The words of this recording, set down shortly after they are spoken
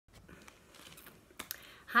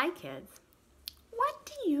Hi kids, what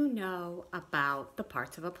do you know about the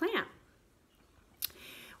parts of a plant?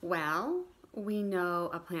 Well, we know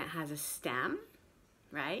a plant has a stem,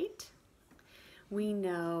 right? We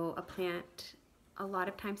know a plant a lot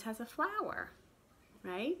of times has a flower,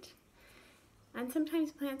 right? And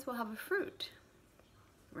sometimes plants will have a fruit,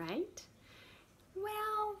 right?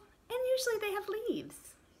 Well, and usually they have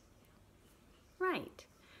leaves, right?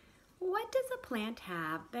 What does a plant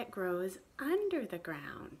have that grows under the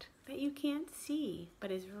ground that you can't see but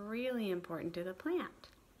is really important to the plant?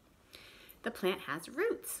 The plant has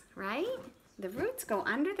roots, right? The roots go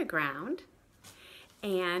under the ground,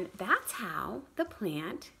 and that's how the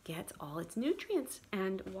plant gets all its nutrients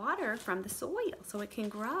and water from the soil so it can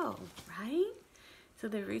grow, right? So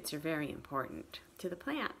the roots are very important to the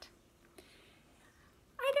plant.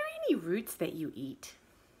 Are there any roots that you eat?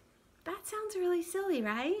 That sounds really silly,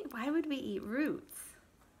 right? Why would we eat roots?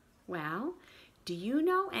 Well, do you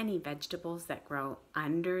know any vegetables that grow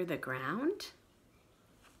under the ground?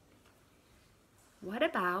 What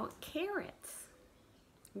about carrots?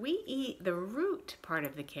 We eat the root part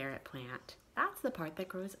of the carrot plant. That's the part that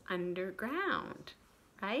grows underground,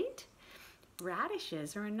 right?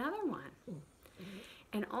 Radishes are another one.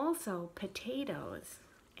 And also potatoes.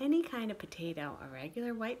 Any kind of potato, a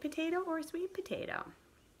regular white potato or a sweet potato.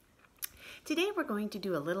 Today we're going to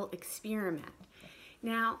do a little experiment.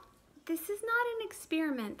 Now, this is not an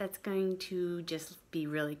experiment that's going to just be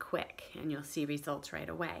really quick and you'll see results right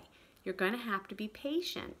away. You're going to have to be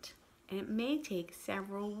patient, and it may take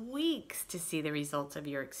several weeks to see the results of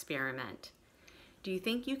your experiment. Do you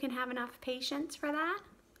think you can have enough patience for that?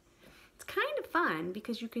 It's kind of fun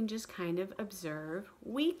because you can just kind of observe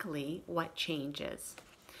weekly what changes.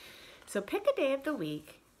 So pick a day of the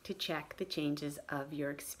week to check the changes of your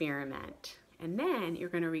experiment. And then you're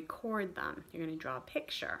going to record them. You're going to draw a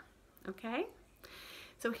picture, okay?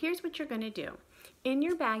 So here's what you're going to do. In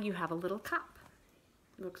your bag you have a little cup.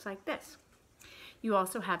 It looks like this. You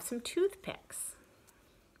also have some toothpicks,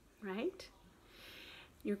 right?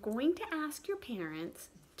 You're going to ask your parents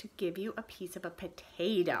to give you a piece of a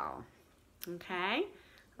potato, okay?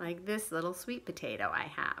 Like this little sweet potato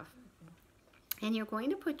I have. And you're going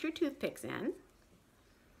to put your toothpicks in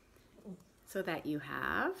so that you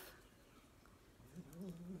have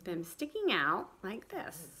them sticking out like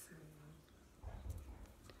this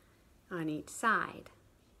on each side.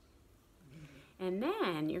 And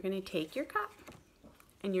then you're going to take your cup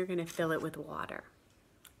and you're going to fill it with water.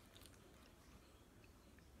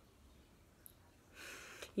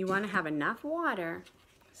 You want to have enough water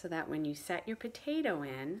so that when you set your potato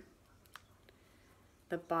in,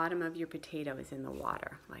 the bottom of your potato is in the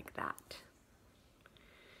water like that.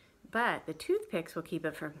 But the toothpicks will keep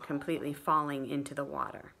it from completely falling into the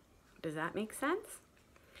water. Does that make sense?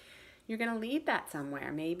 You're going to leave that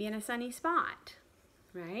somewhere, maybe in a sunny spot,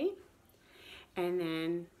 right? And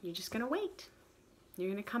then you're just going to wait.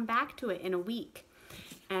 You're going to come back to it in a week.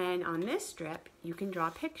 And on this strip, you can draw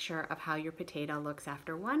a picture of how your potato looks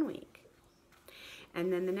after 1 week.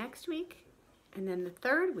 And then the next week, and then the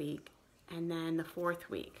third week, and then the fourth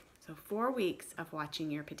week. So 4 weeks of watching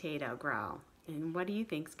your potato grow. And what do you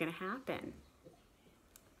think is going to happen?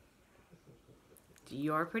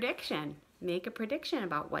 Your prediction. Make a prediction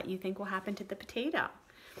about what you think will happen to the potato.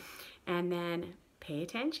 And then pay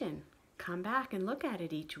attention. Come back and look at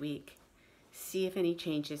it each week. See if any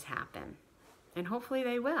changes happen. And hopefully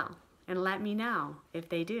they will. And let me know if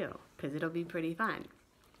they do, because it'll be pretty fun.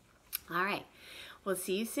 All right. We'll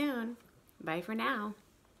see you soon. Bye for now.